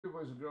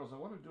boys and girls, I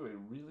want to do a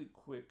really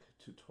quick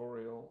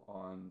tutorial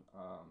on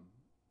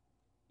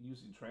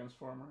using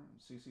Transformer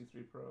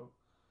CC3 Pro.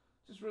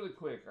 Just really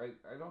quick.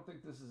 I don't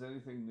think this is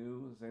anything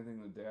new. It's anything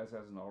that Daz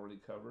hasn't already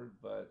covered,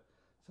 but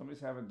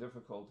somebody's having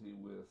difficulty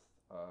with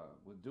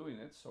doing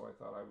it, so I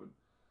thought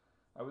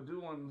I would do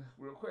one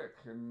real quick.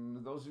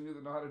 And those of you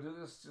that know how to do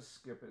this, just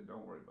skip it.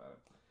 Don't worry about it.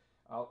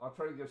 I'll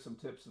try to give some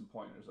tips and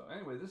pointers.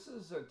 Anyway, this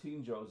is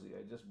Teen Josie.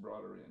 I just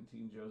brought her in.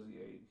 Teen Josie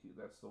 8.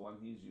 That's the one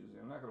he's using.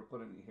 I'm not going to put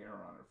any hair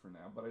on her for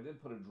now, but I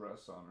did put a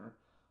dress on her.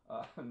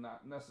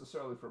 Not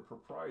necessarily for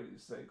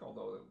propriety's sake,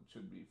 although it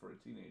should be for a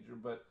teenager,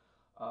 but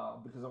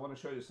because I want to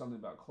show you something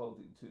about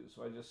clothing too.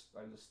 So I just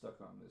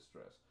stuck on this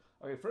dress.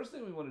 Okay, first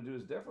thing we want to do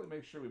is definitely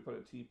make sure we put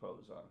a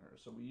T-pose on her.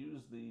 So we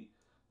use the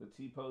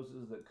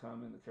T-poses that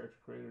come in the Character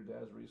Creator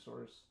Daz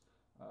resource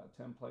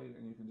template,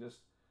 and you can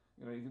just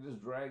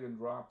drag and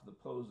drop the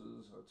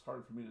poses. It's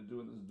hard for me to do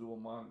in this dual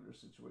monitor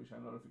situation.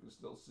 I don't know if you can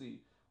still see,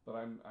 but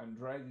I'm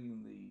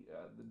dragging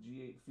the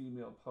G8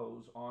 female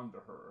pose onto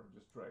her.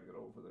 Just drag it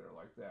over there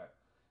like that,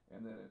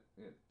 and then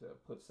it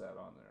puts that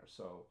on there.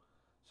 So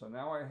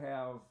now I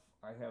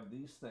have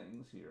these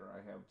things here.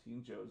 I have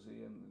Teen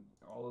Josie, and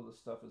all of the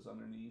stuff is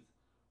underneath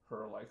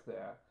her like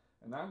that.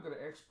 And now I'm going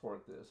to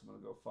export this. I'm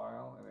going to go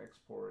File and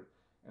Export.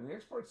 And the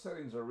export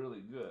settings are really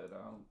good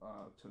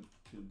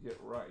to get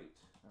right.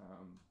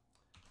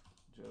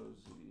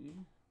 Josie,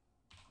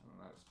 I don't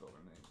know how to spell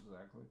her name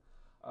exactly.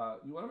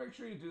 You want to make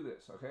sure you do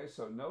this, okay?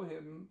 So no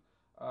hidden.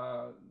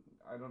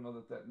 I don't know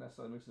that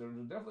necessarily makes a difference.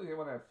 You definitely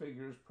want to have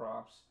figures,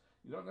 props.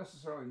 You don't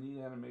necessarily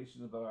need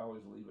animations, but I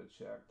always leave it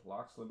checked.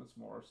 Locks, limits,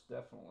 morphs,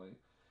 definitely.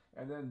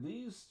 And then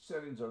these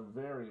settings are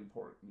very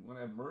important. You want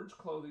to have merge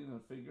clothing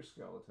and figure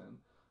skeleton,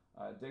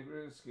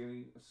 decorated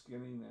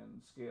skinning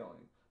and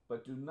scaling.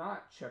 But do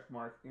not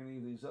checkmark any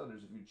of these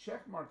others. If you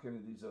checkmark any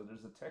of these others,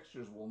 the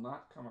textures will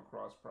not come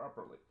across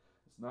properly.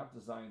 It's not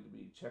designed to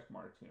be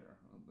checkmarked here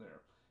and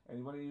there. And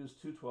you want to use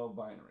 212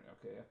 binary,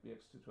 okay?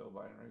 FBX 212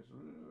 binary.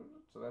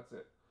 So that's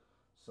it.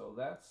 So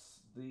that's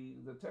the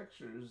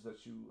textures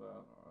that you,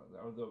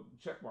 or the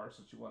check marks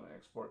that you want to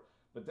export.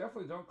 But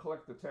definitely don't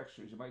collect the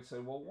textures. You might say,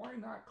 well, why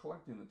not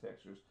collecting the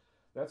textures?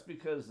 That's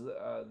because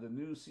the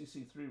new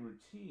CC3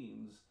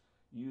 routines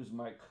use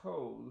my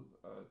code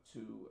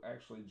to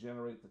actually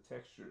generate the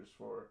textures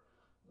for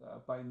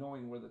by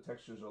knowing where the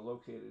textures are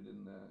located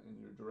in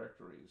your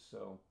directories.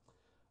 So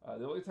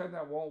the only time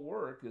that won't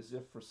work is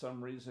if for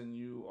some reason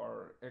you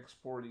are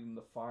exporting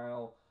the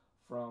file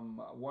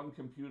from one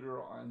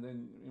computer and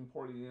then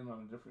importing it in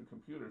on a different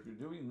computer. If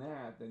you're doing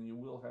that, then you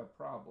will have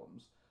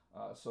problems.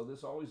 So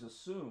this always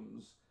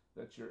assumes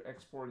that you're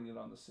exporting it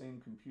on the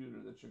same computer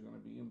that you're going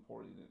to be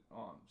importing it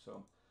on.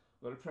 So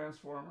go to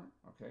Transformer,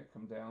 okay,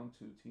 come down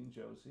to Teen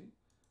Josie,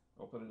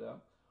 open it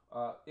up.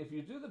 If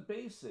you do the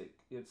basic,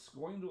 it's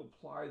going to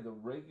apply the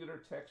regular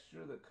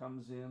texture that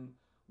comes in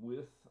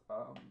with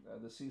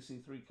the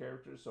CC3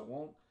 characters, so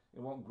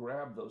it won't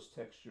grab those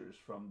textures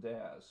from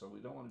Daz. So we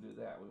don't want to do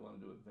that. We want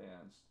to do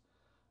advanced.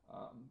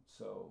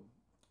 So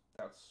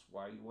that's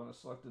why you want to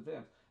select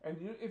advanced. And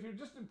if you're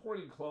just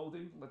importing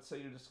clothing, let's say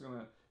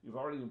you've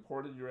already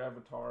imported your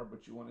avatar,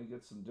 but you want to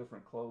get some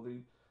different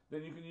clothing,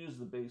 then you can use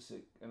the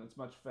basic, and it's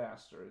much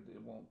faster.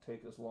 It won't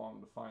take as long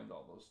to find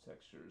all those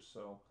textures.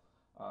 So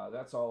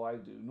that's all I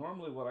do.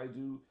 Normally what I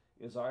do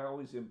is I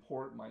always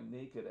import my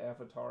naked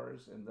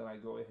avatars, and then I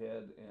go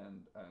ahead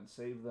and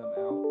save them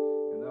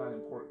out, and then I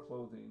import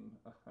clothing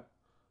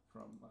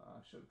from, I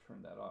should have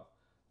turned that off.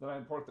 Then I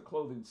import the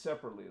clothing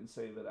separately and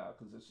save it out,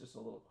 because it's just a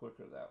little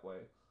quicker that way.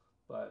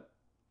 But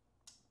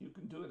you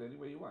can do it any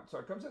way you want. So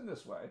it comes in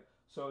this way.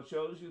 So it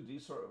shows you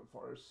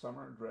for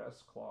summer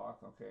dress cloth,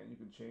 okay, and you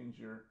can change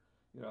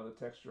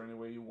the texture any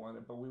way you want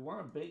it, but we want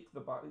to bake the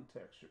body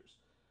textures.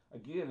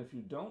 Again, if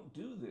you don't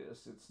do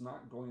this, it's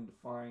not going to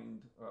find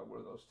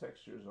where those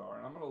textures are.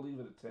 And I'm going to leave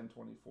it at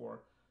 1024.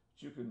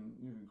 But you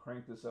can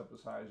crank this up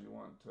as high as you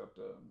want, up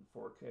to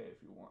 4K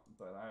if you want.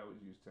 But I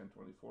always use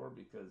 1024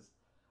 because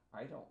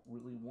I don't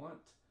really want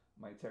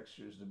my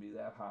textures to be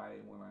that high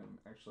when I'm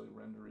actually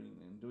rendering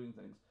and doing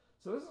things.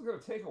 So this is going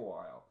to take a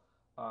while.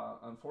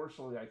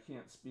 Unfortunately, I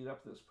can't speed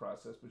up this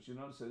process, but you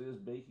notice it is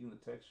baking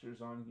the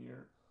textures on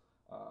here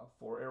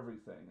for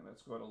everything. And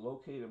it's going to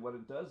locate it. What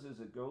it does is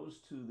it goes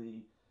to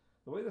the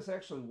way this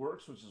actually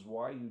works, which is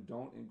why you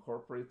don't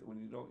incorporate, when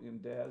you don't, in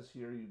Daz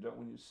here,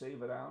 when you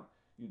save it out,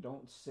 you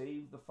don't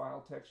save the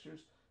file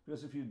textures,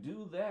 because if you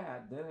do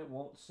that, then it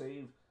won't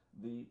save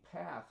the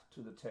path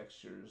to the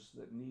textures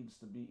that needs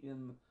to be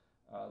in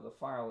the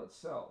file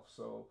itself.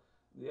 So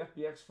the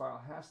FBX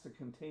file has to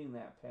contain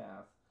that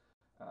path.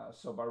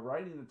 So by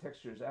writing the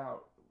textures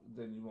out,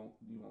 then you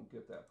won't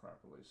get that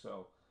properly.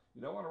 So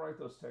you don't want to write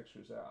those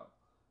textures out.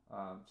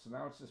 So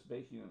now it's just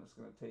baking, and it's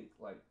going to take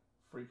like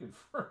freaking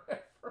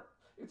forever.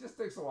 It just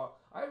takes a while.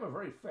 I have a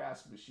very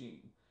fast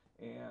machine,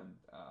 and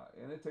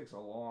it takes a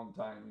long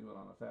time even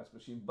on a fast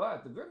machine.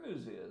 But the good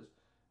news is,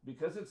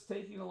 because it's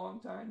taking a long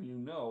time, you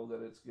know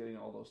that it's getting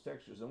all those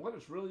textures. And what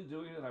it's really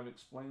doing, and I've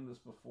explained this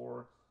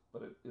before,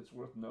 but it's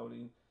worth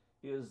noting,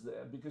 is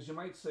that, because you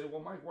might say,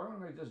 well, Mike, why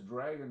don't I just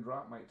drag and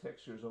drop my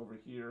textures over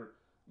here,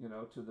 you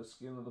know, to the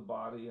skin of the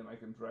body, and I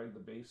can drag the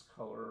base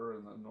color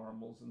and the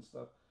normals and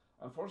stuff.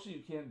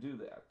 Unfortunately, you can't do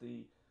that.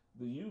 The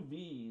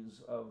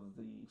UVs of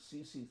the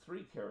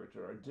CC3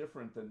 character are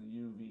different than the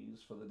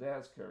UVs for the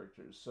DAZ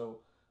characters. So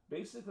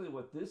basically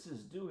what this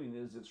is doing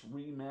is it's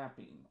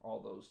remapping all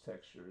those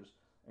textures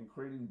and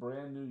creating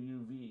brand new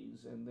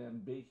UVs and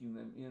then baking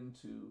them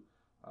into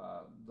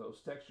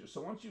those textures.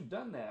 So once you've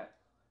done that,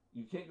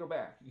 you can't go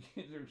back.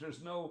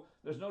 There's no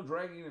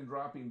dragging and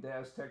dropping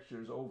DAZ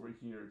textures over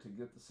here to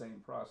get the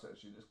same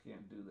process. You just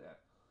can't do that.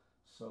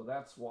 So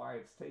that's why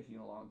it's taking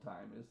a long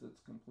time. Is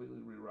it's completely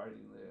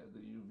rewriting the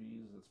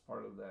UVs that's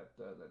part of that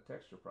that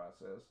texture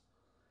process,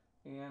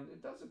 and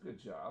it does a good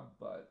job.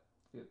 But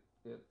and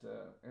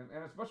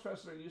it's much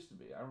faster than it used to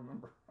be. I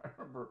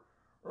remember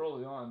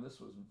early on this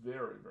was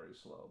very, very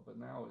slow, but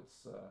now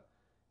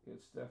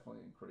it's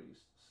definitely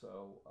increased.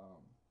 So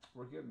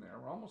we're getting there.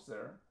 We're almost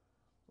there.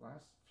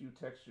 Last few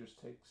textures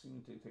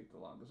seem to take the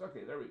longest.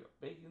 Okay, there we go.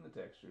 Baking the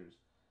textures,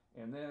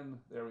 and then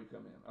there we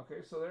come in.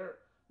 Okay, so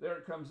there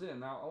it comes in.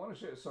 Now I want to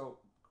show you. So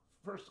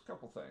first, a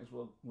couple things.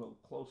 We'll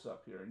close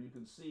up here, and you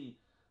can see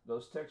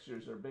those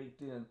textures are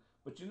baked in.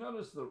 But you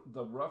notice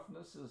the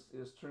roughness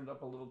is turned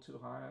up a little too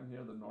high on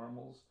here, the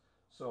normals.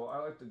 So I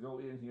like to go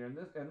in here,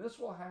 and this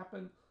will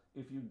happen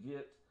if you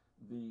get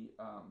the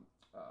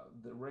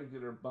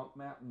regular bump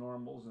map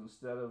normals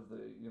instead of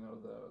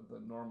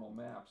the normal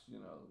maps. You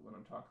know what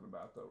I'm talking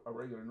about, a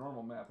regular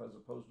normal map as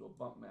opposed to a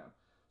bump map.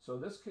 So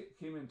this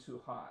came in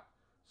too hot.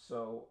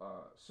 So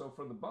so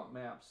for the bump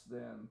maps,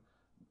 then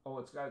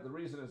the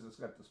reason is it's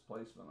got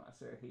displacement. I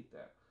say I hate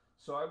that.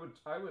 So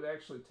I would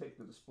actually take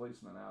the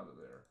displacement out of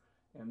there,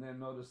 and then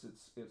notice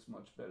it's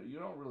much better. You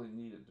don't really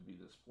need it to be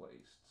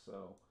displaced,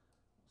 so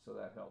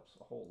that helps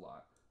a whole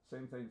lot.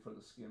 Same thing for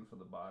the skin, for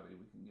the body.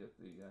 We can get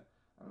the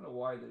I don't know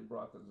why they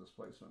brought the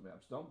displacement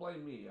maps. Don't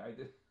blame me. I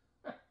did.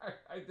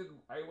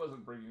 I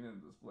wasn't bringing in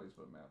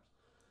displacement maps.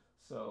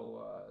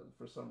 So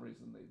for some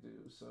reason they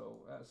do.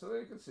 So so there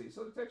you can see.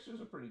 So the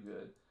textures are pretty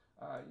good.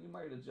 You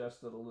might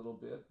adjust it a little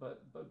bit,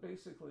 but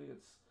basically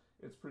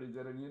it's pretty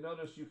good. And you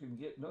notice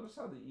notice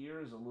how the ear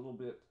is a little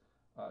bit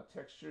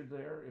textured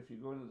there. If you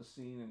go into the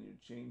scene and you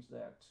change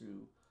that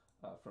to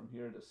from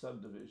here to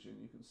subdivision,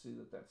 you can see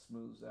that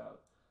smooths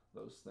out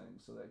those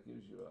things. So that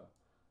gives you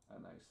a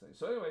nice thing.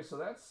 So anyway, so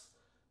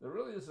there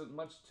really isn't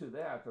much to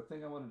that. The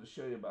thing I wanted to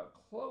show you about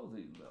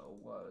clothing, though,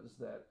 was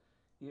that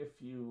if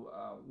you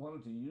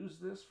wanted to use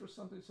this for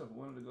something, so if we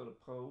wanted to go to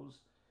pose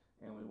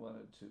and we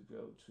wanted to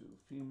go to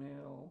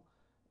female,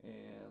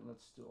 and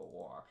let's do a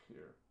walk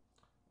here.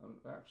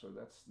 Actually,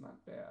 that's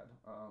not bad.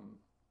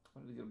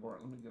 Let me get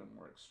a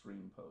more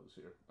extreme pose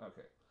here.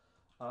 Okay.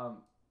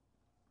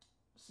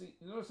 See,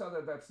 you notice how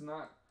that's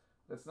not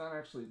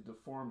actually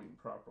deforming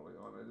properly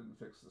on. I didn't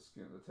fix the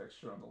skin, the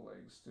texture on the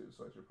legs too,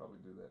 so I should probably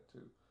do that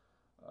too.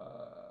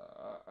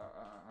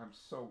 I'm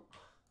so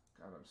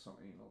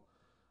anal.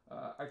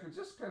 I could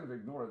just kind of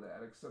ignore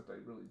that, except I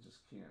really just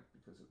can't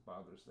because it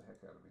bothers the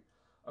heck out of me.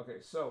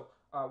 Okay, so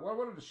what I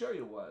wanted to show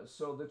you was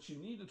so that you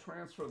need to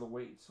transfer the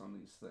weights on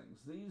these things.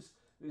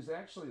 These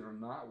actually are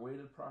not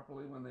weighted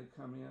properly when they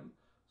come in.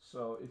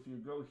 So if you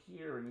go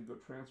here and you go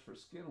transfer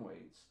skin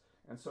weights,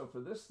 and so for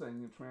this thing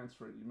you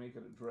transfer it, you make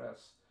it a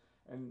dress,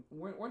 and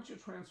once you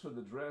transfer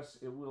the dress,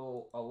 it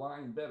will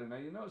align better. Now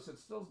you notice it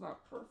still is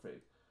not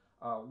perfect.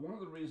 One of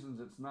the reasons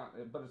it's not,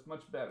 but it's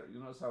much better. You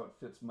notice how it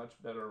fits much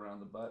better around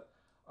the butt.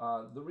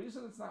 The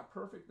reason it's not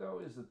perfect, though,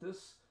 is that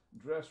this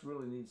dress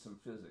really needs some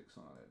physics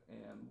on it,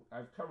 and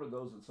I've covered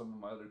those in some of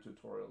my other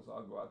tutorials.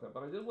 I'll go out there,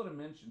 but I did want to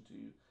mention to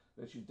you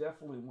that you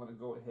definitely want to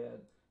go ahead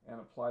and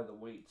apply the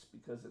weights,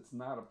 because it's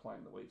not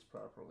applying the weights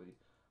properly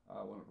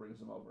when it brings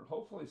them over.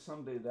 Hopefully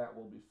someday that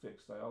will be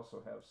fixed. I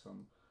also have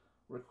some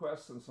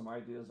requests and some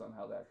ideas on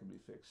how that can be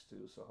fixed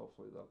too, so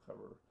hopefully they'll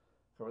cover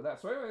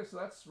that. So anyway, so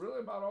that's really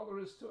about all there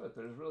is to it.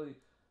 There's really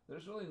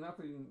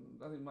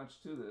nothing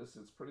much to this.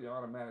 It's pretty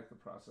automatic, the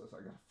process.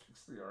 I gotta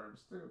fix the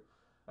arms too.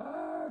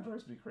 It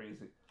drives me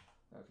crazy.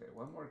 Okay,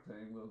 one more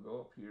thing. We'll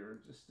go up here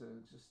just to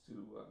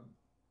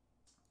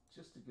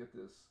get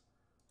this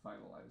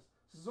finalized.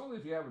 This is only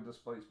if you have a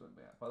displacement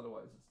map.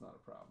 Otherwise, it's not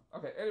a problem.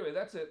 Okay, anyway,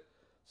 that's it.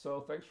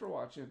 So thanks for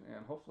watching,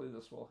 and hopefully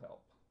this will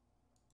help.